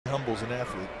humbles an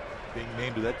athlete being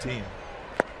named to that team.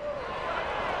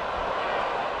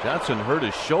 Johnson hurt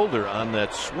his shoulder on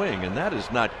that swing, and that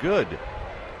is not good.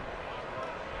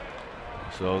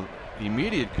 So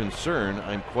immediate concern,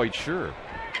 I'm quite sure.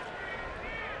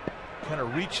 Kind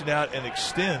of reaching out and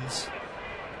extends.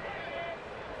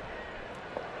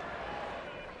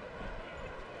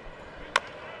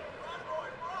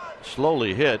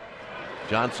 Slowly hit.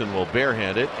 Johnson will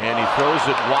barehand it, and he throws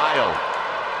it wild.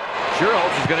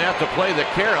 Schuerholz is going to have to play the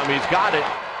carom. He's got it.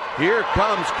 Here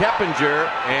comes Keppinger,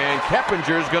 and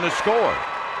Keppinger is going to score.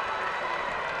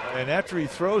 And after he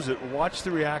throws it, watch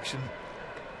the reaction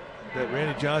that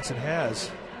Randy Johnson has.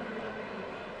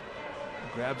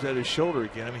 He grabs at his shoulder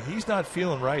again. I mean, he's not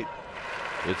feeling right.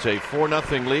 It's a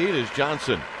 4-0 lead as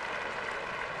Johnson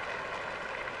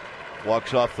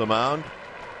walks off the mound.